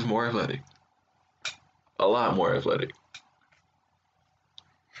 Watt is just more athletic. A lot more athletic.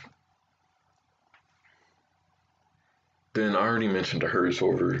 Then I already mentioned the Hurts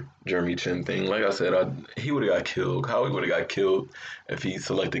over Jeremy Chinn thing. Like I said, he would have got killed. Howie would have got killed if he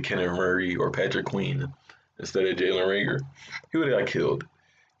selected Kenneth Murray or Patrick Queen instead of Jalen Reagor. He would have got killed.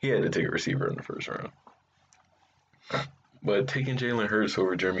 He had to take a receiver in the first round. But taking Jalen Hurts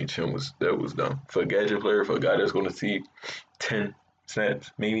over Jeremy Chinn was dumb. For a gadget player, for a guy that's going to see 10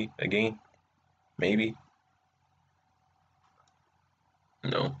 snaps, maybe, a game, maybe.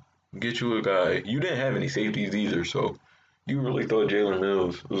 No. Get you a guy. You didn't have any safeties either, so you really thought Jalen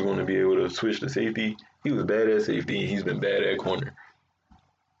Mills was going to be able to switch to safety. He was bad at safety, and he's been bad at corner.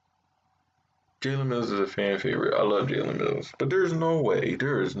 Jalen Mills is a fan favorite. I love Jalen Mills, but there is no way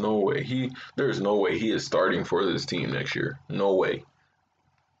he is starting for this team next year. No way,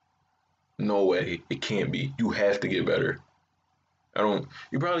 no way. It can't be. You have to get better.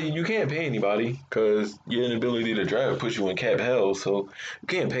 You can't pay anybody because your inability to draft puts you in cap hell. So you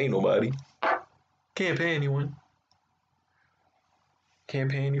can't pay nobody. Can't pay anyone. Can't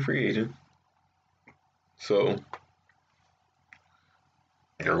pay any free agent. So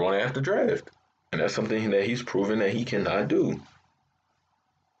you're going to have to draft, and that's something that he's proven that he cannot do.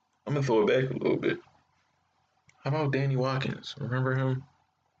 I'm gonna throw it back a little bit. How about Danny Watkins? Remember him?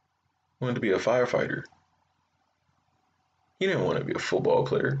 He wanted to be a firefighter. He didn't want to be a football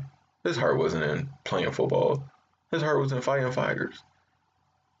player. His heart wasn't in playing football. His heart was in fighting fires.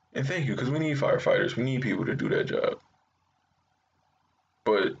 And thank you, because we need firefighters. We need people to do that job.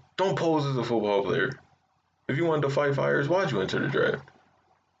 But don't pose as a football player. If you wanted to fight fires, why'd you enter the draft?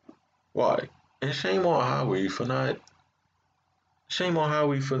 Why? And shame on Howie for not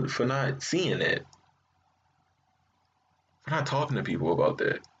seeing that. For not talking to people about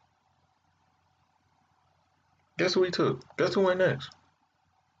that. Guess who he took? Guess who went next?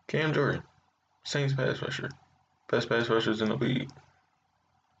 Cam Jordan. Saints pass rusher. Best pass rushers in the league.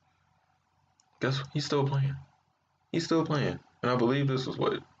 Guess what? He's still playing. He's still playing. And I believe this was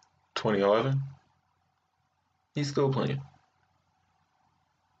what, 2011? He's still playing.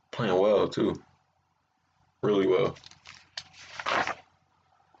 Playing well too. Really well.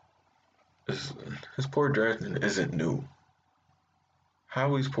 His poor drafting isn't new.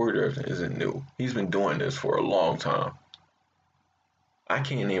 Howie's poor drafting isn't new. He's been doing this for a long time. I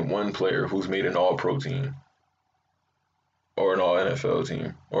can't name one player who's made an all-pro team or an all-NFL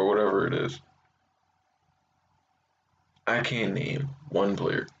team or whatever it is. I can't name one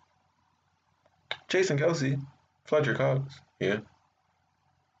player. Jason Kelce, Fletcher Cox, yeah.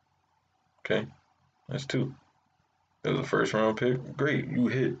 Okay, that's two. That was a first-round pick. Great, you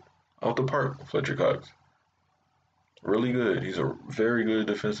hit out the park, Fletcher Cox. Really good. He's a very good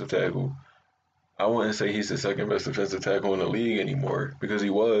defensive tackle. I wouldn't say he's the second best defensive tackle in the league anymore because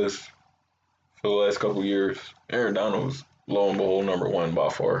he was for the last couple years. Aaron Donald's lo and behold number one by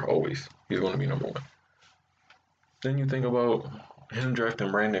far, always. He's going to be number one. Then you think about him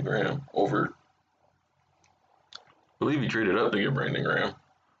drafting Brandon Graham over, I believe he traded up to get Brandon Graham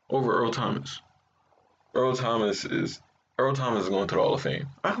over Earl Thomas. Earl Thomas is going to the Hall of Fame.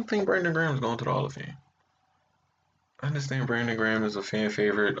 I don't think Brandon Graham is going to the Hall of Fame. I understand Brandon Graham is a fan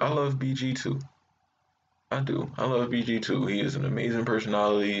favorite. I love BG too. I do. I love BG too. He is an amazing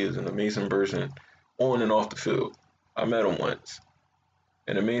personality. He is an amazing person on and off the field. I met him once.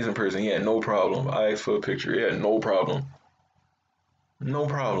 An amazing person. He had no problem. I asked for a picture. He had no problem. No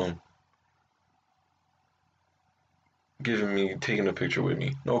problem taking a picture with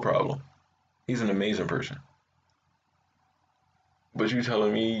me. No problem. He's an amazing person. But you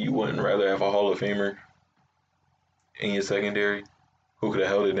telling me you wouldn't rather have a Hall of Famer in your secondary who could have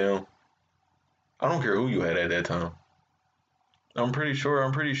held it down? I don't care who you had at that time. I'm pretty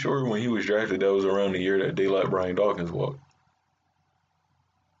sure when he was drafted, that was around the year that they let Brian Dawkins walk.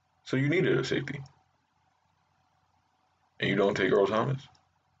 So you needed a safety. And you don't take Earl Thomas.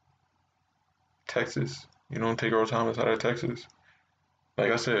 Texas. You don't take Earl Thomas out of Texas.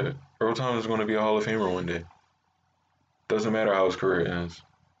 Like I said, Earl Thomas is going to be a Hall of Famer one day. Doesn't matter how his career ends.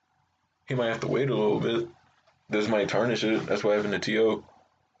 He might have to wait a little bit. This might tarnish it. That's what happened to T.O.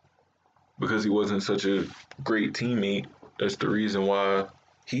 Because he wasn't such a great teammate. That's the reason why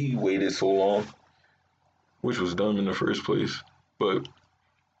he waited so long, which was dumb in the first place. But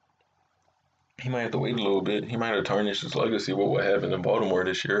he might have to wait a little bit. He might have tarnished his legacy with what happened in Baltimore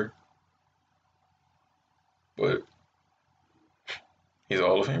this year. But he's a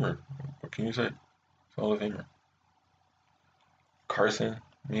Hall of Famer. What can you say? He's a Hall of Famer. Carson,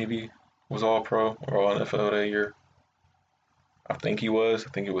 maybe, was all pro or all NFL that year. I think he was. I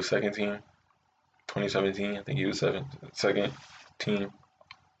think he was second team. 2017, I think he was second team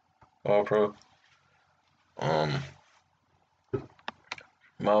all pro.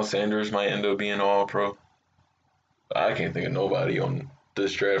 Miles Sanders might end up being all pro. I can't think of nobody on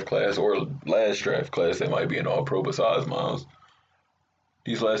this draft class or last draft class that might be an all pro besides Miles.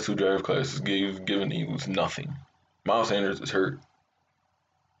 These last two draft classes given the Eagles nothing. Miles Sanders is hurt.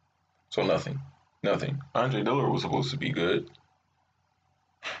 So nothing. Andre Dillard was supposed to be good.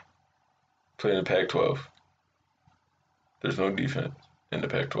 Playing in the Pac-12. There's no defense in the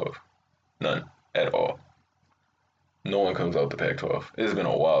Pac-12. None at all. No one comes out the Pac-12. It's been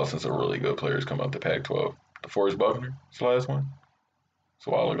a while since a really good player's come out the Pac-12. DeForest Buckner, it's the last one. It's a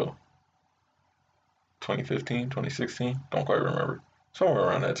while ago. 2015, 2016, don't quite remember. Somewhere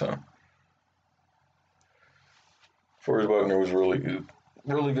around that time. Forrest Buckner was really good.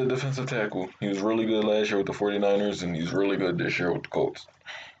 Really good defensive tackle. He was really good last year with the 49ers, and he's really good this year with the Colts.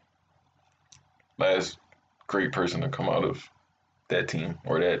 Last great person to come out of that team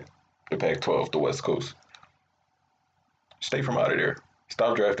or the Pac-12, the West Coast. Stay from out of there.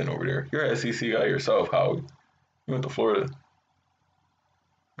 Stop drafting over there. You're an SEC guy yourself, Howie. You went to Florida,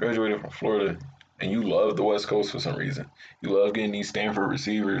 graduated from Florida, and you love the West Coast for some reason. You love getting these Stanford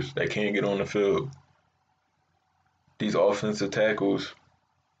receivers that can't get on the field. These offensive tackles,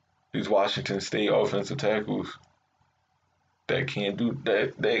 these Washington State offensive tackles that can't do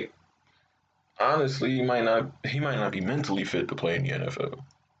that. They honestly he might not be mentally fit to play in the NFL.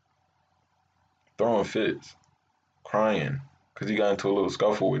 Throwing fits, crying because he got into a little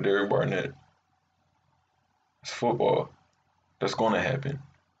scuffle with Derek Barnett. It's football. That's going to happen.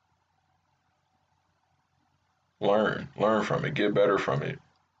 Learn from it. Get better from it.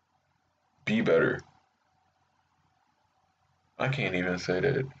 Be better. I can't even say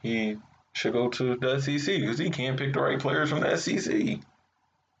that he should go to the SEC because he can't pick the right players from the SEC.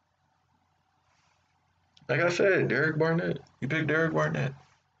 Like I said, Derek Barnett. He picked Derek Barnett.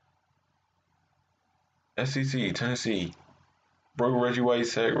 SEC, Tennessee. Broke Reggie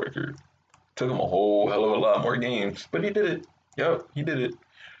White's sack record. Took him a whole hell of a lot more games, but he did it. Yep, he did it.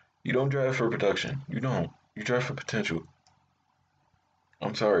 You don't draft for production. You don't. You draft for potential.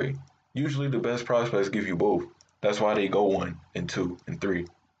 I'm sorry. Usually the best prospects give you both. That's why they go 1 and 2 and 3.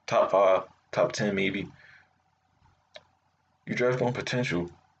 Top 5, top 10 maybe. You draft on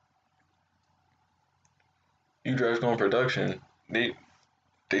potential. You draft on production. They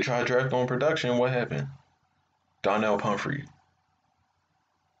try to draft on production. What happened? Donnell Pumphrey,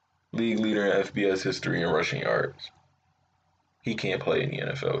 league leader in FBS history in rushing yards. He can't play in the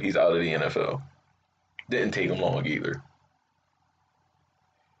NFL. He's out of the NFL. Didn't take him long either.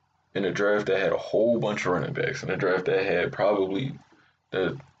 In a draft that had a whole bunch of running backs, in a draft that had probably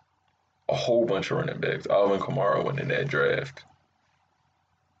a whole bunch of running backs. Alvin Kamara went in that draft.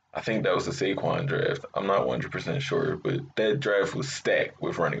 I think that was the Saquon draft. I'm not 100% sure, but that draft was stacked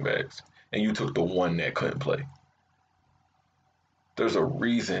with running backs, and you took the one that couldn't play. There's a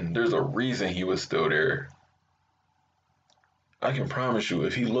reason. There's a reason he was still there. I can promise you,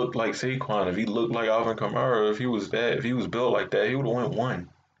 if he looked like Saquon, if he looked like Alvin Kamara, if he was built like that, he would have went 1.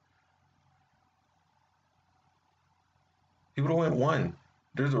 He would have went 1.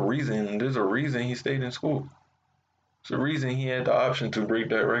 There's a reason. There's a reason he stayed in school. There's a reason he had the option to break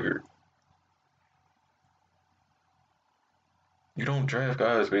that record. You don't draft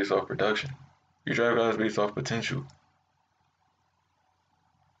guys based off production. You draft guys based off potential.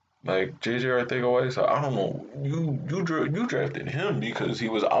 Like JJ Arcega-White, so I don't know. You drafted him because he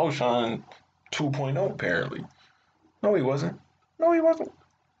was Alshon 2.0 apparently. No, he wasn't. No, he wasn't.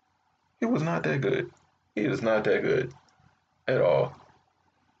 He was not that good. He is not that good at all.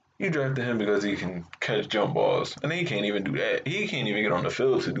 You drafted him because he can catch jump balls, and he can't even do that. He can't even get on the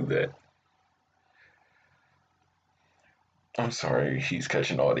field to do that. I'm sorry, he's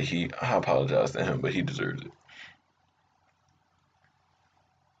catching all the heat. I apologize to him, but he deserves it.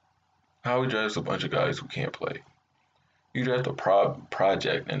 How he drafts a bunch of guys who can't play. You draft a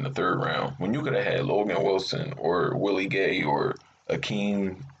project in the 3rd round when you could have had Logan Wilson or Willie Gay or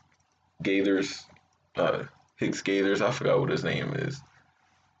Akeem Gaithers, Hicks Gaithers. I forgot what his name is,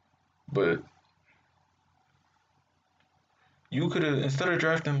 but you could have instead of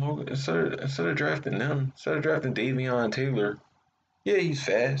drafting Logan, instead of drafting them, instead of drafting Davion Taylor. Yeah, he's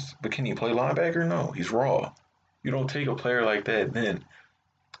fast, but can he play linebacker? No, he's raw. You don't take a player like that then.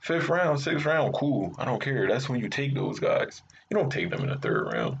 5th round, 6th round, cool. I don't care. That's when you take those guys. You don't take them in the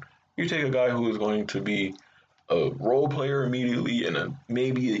 3rd round. You take a guy who is going to be a role player immediately and a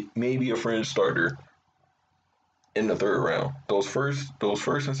maybe a fringe starter in the 3rd round. Those first and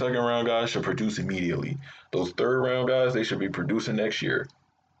 2nd round guys should produce immediately. Those 3rd round guys, they should be producing next year.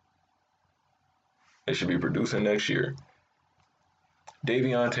 They should be producing next year.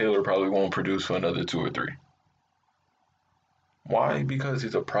 Davion Taylor probably won't produce for another 2 or 3. Why? Because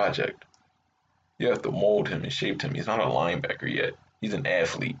he's a project. You have to mold him and shape him. He's not a linebacker yet. He's an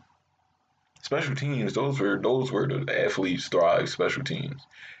athlete. Special teams, those were the athletes thrive special teams.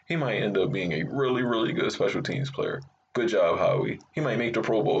 He might end up being a really, really good special teams player. Good job, Howie. He might make the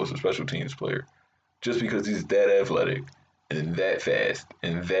Pro Bowl as a special teams player. Just because he's that athletic and that fast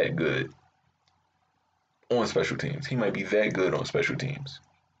and that good on special teams. He might be that good on special teams.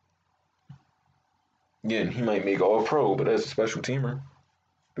 Again, he might make all pro, but as a special teamer,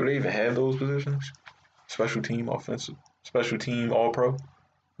 do they even have those positions? Special team offensive, special team all pro?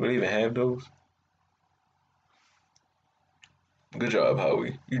 Do they even have those? Good job,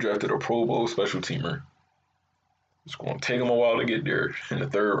 Howie. You drafted a Pro Bowl special teamer. It's going to take him a while to get there in the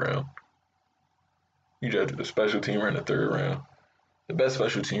third round. You drafted a special teamer in the third round. The best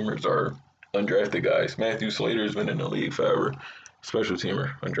special teamers are undrafted guys. Matthew Slater's been in the league forever. Special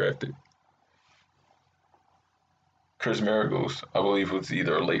teamer, undrafted. Chris Maragos, I believe, was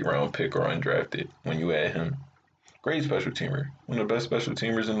either a late round pick or undrafted when you add him. Great special teamer. One of the best special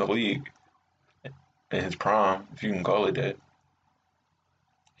teamers in the league in his prime, if you can call it that.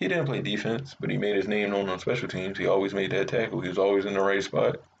 He didn't play defense, but he made his name known on special teams. He always made that tackle. He was always in the right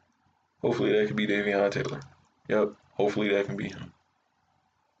spot. Hopefully that could be Davion Taylor. Yep, hopefully that can be him.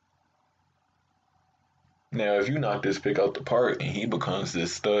 Now, if you knock this pick out the park and he becomes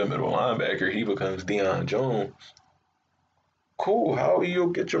this stud middle linebacker, he becomes Deion Jones, cool. How you'll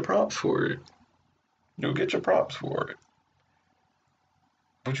get your props for it. You'll get your props for it.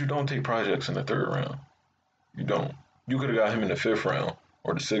 But you don't take projects in the third round. You don't. You could have got him in the fifth round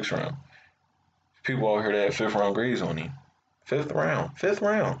or the sixth round. People out here that have fifth round grades on him. Fifth round. Fifth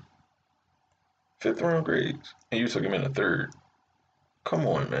round grades. And you took him in the third. Come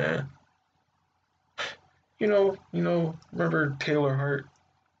on, man. Remember Taylor Hart?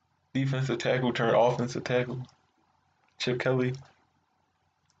 Defensive tackle turned offensive tackle. Chip Kelly.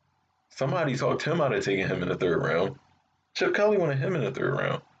 Somebody talked him out of taking him in the third round. Chip Kelly wanted him in the third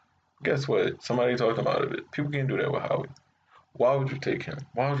round. Guess what? Somebody talked him out of it. People can't do that with Howie. Why would you take him?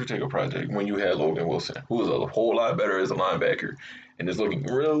 Why would you take a project when you had Logan Wilson, who was a whole lot better as a linebacker and is looking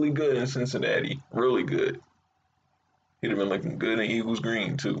really good in Cincinnati? Really good. He'd have been looking good in Eagles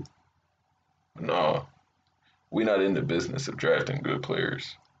green, too. No, we're not in the business of drafting good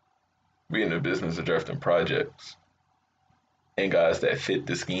players. We're in the business of drafting projects and guys that fit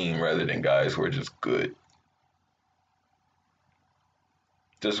the scheme rather than guys who are just good.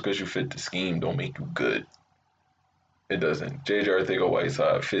 Just because you fit the scheme don't make you good. It doesn't. J.J.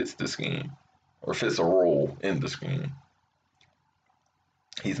 Arcega-Whiteside fits the scheme or fits a role in the scheme.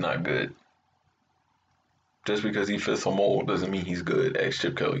 He's not good. Just because he fits a mold doesn't mean he's good. Ask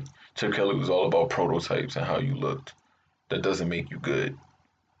Chip Kelly. Chip Kelly was all about prototypes and how you looked. That doesn't make you good.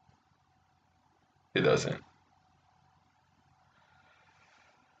 It doesn't.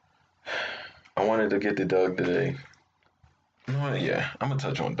 I wanted to get to Doug today. You know what? Yeah, I'm going to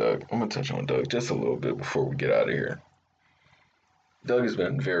touch on Doug just a little bit before we get out of here. Doug has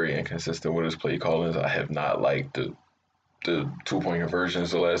been very inconsistent with his play callings. I have not liked the 2-point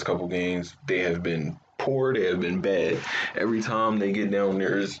conversions the last couple games. They have been poor. They have been bad. Every time they get down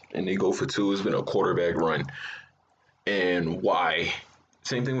there and they go for two, it's been a quarterback run. And why?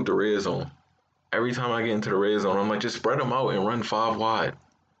 Same thing with the red zone. Every time I get into the red zone, I'm like, just spread them out and run 5 wide.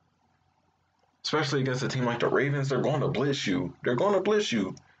 Especially against a team like the Ravens, they're going to blitz you.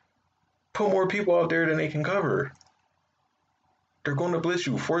 Put more people out there than they can cover. They're going to blitz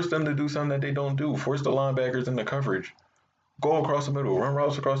you. Force them to do something that they don't do. Force the linebackers into coverage. Go across the middle. Run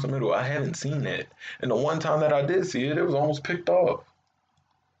routes across the middle. I haven't seen that. And the one time that I did see it, it was almost picked off.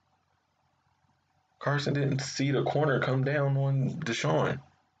 Carson didn't see the corner come down on Deshaun.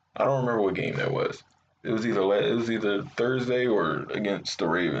 I don't remember what game that was. It was either Thursday or against the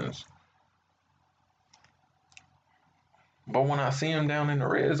Ravens. But when I see him down in the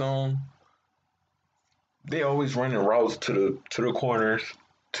red zone, they always running routes to the corners,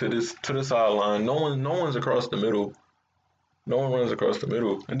 to the sideline. No one's across the middle. No one runs across the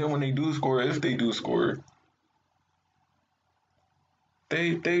middle. And then when they do score, if they do score,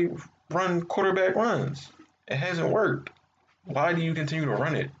 they run quarterback runs. It hasn't worked. Why do you continue to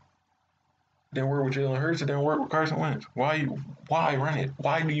run it? It didn't work with Jalen Hurts. It didn't work with Carson Wentz. Why run it?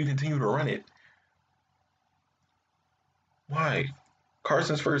 Why do you continue to run it? Why?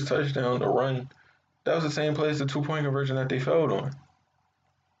 Carson's first touchdown, the run, that was the same play as the 2-point conversion that they failed on.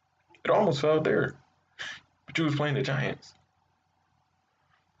 It almost failed there. But you was playing the Giants.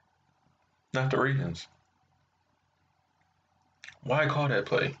 Not the Ravens. Why call that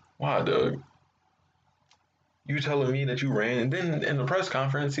play? Why, Doug? You telling me that you ran, and then in the press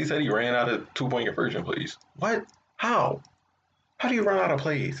conference, he said he ran out of 2-point conversion plays. What? How? How do you run out of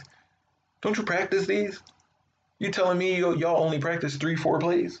plays? Don't you practice these? You telling me y'all only practice 3-4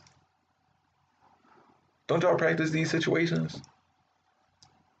 plays? Don't y'all practice these situations?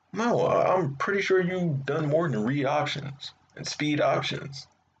 No, I'm pretty sure you've done more than read options and speed options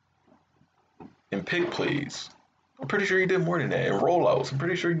and pick plays. I'm pretty sure you did more than that. And rollouts, I'm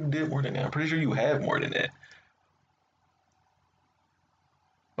pretty sure you did more than that. I'm pretty sure you have more than that.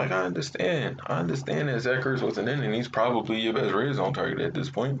 Like, I understand that Zach Ertz wasn't in, and he's probably your best red zone target at this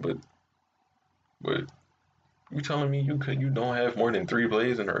point, but you telling me you don't have more than 3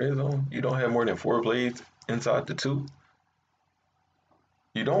 plays in the red zone? You don't have more than 4 plays inside the 2?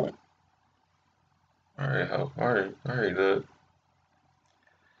 You don't? Alright, Doug.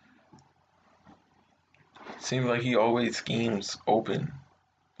 Seems like he always schemes open.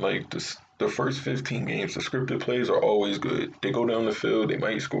 Like the first 15 games, the scripted plays are always good. They go down the field, they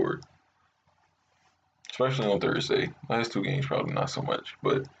might score. Especially on Thursday. Last two games probably not so much,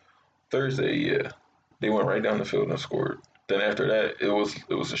 but Thursday, yeah, they went right down the field and scored. Then after that, it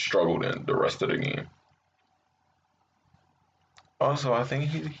was a struggle. Then the rest of the game. Also, I think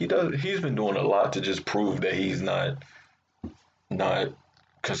he's been doing a lot to just prove that he's not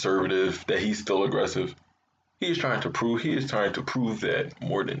conservative, that he's still aggressive. He is trying to prove that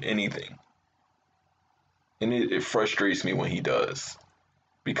more than anything. And it frustrates me when he does.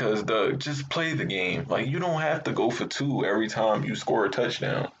 Because just play the game. Like you don't have to go for two every time you score a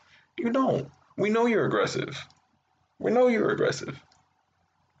touchdown. You don't. We know you're aggressive. We know you're aggressive.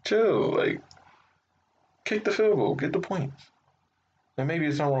 Chill, like kick the field goal, get the points. And maybe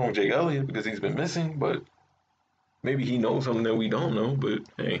it's not wrong with Jake Elliott because he's been missing, but maybe he knows something that we don't know, but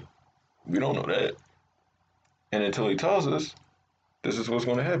hey, we don't know that. And until he tells us, this is what's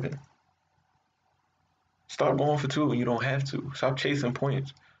gonna happen. Stop going for two when you don't have to. Stop chasing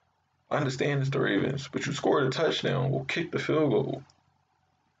points. I understand it's the Ravens, but you scored a touchdown. We'll kick the field goal.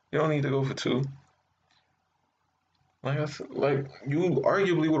 You don't need to go for two. Like you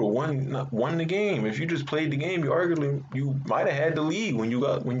arguably would have won the game if you just played the game. You might have had the lead when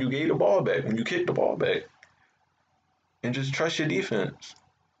you gave the ball back, when you kicked the ball back, and just trust your defense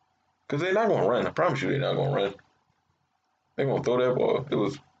because they're not gonna run. I promise you, they're not gonna run. They're gonna throw that ball. It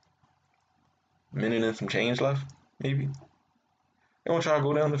was a minute and some change left, maybe. They're gonna try to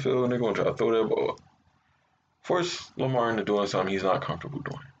go down the field and they're gonna try to throw that ball. Force Lamar into doing something he's not comfortable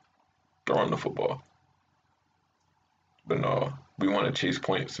doing, throwing the football. But no, we want to chase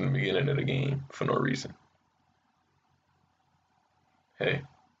points in the beginning of the game for no reason. Hey,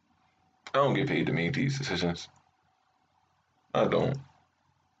 I don't get paid to make these decisions. I don't.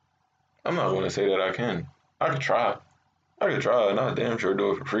 I'm not going to say that I can. I could try. And I damn sure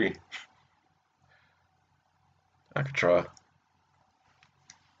do it for free. I could try.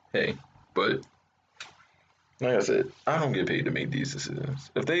 Hey, but like I said, I don't get paid to make these decisions.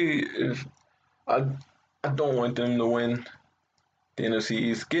 If I I don't want them to win the NFC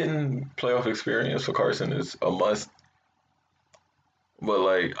East. Getting playoff experience for Carson is a must. But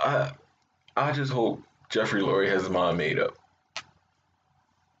like I just hope Jeffrey Lurie has his mind made up.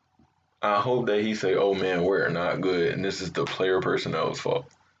 I hope that he say, "Oh man, we're not good, and this is the player personnel's fault.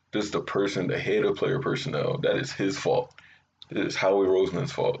 This is the head of player personnel. That is his fault. It is Howie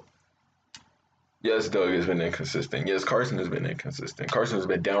Roseman's fault." Yes, Doug has been inconsistent. Yes, Carson has been inconsistent. Carson has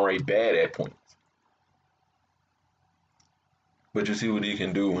been downright bad at points. But you see what he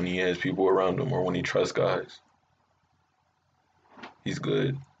can do when he has people around him or when he trusts guys. He's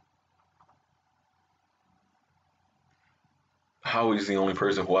good. Howie's the only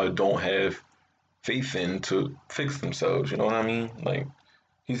person who I don't have faith in to fix themselves. You know what I mean? Like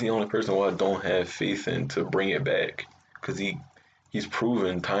he's the only person who I don't have faith in to bring it back because he's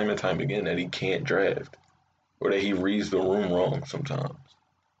proven time and time again that he can't draft or that he reads the room wrong sometimes.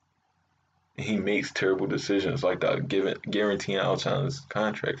 And he makes terrible decisions like that, guaranteeing Alshon's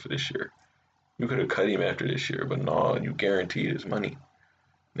contract for this year. You could have cut him after this year, but no, you guaranteed his money.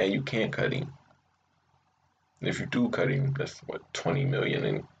 Now you can't cut him. And if you do cut him, that's what, $20 million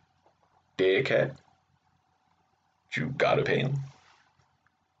in dead cap. You gotta pay him.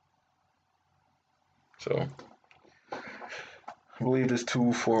 So I believe this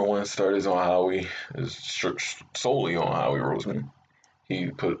 2-4-1 start is solely on Howie Roseman. He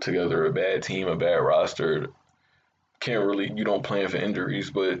put together a bad team, a bad roster. You don't plan for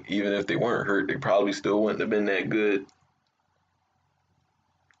injuries, but even if they weren't hurt, they probably still wouldn't have been that good.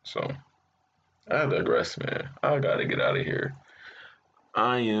 So I digress, man. I gotta get out of here.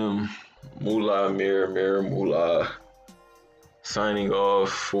 I am Moolah Mir Moolah signing off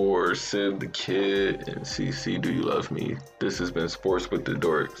for Sib the Kid and CC Do You Love Me. This has been Sports with the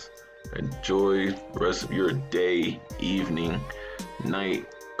Dorks. Enjoy the rest of your day, evening, night,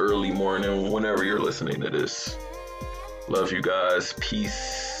 early morning, whenever you're listening to this. Love you guys.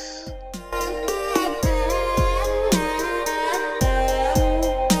 Peace.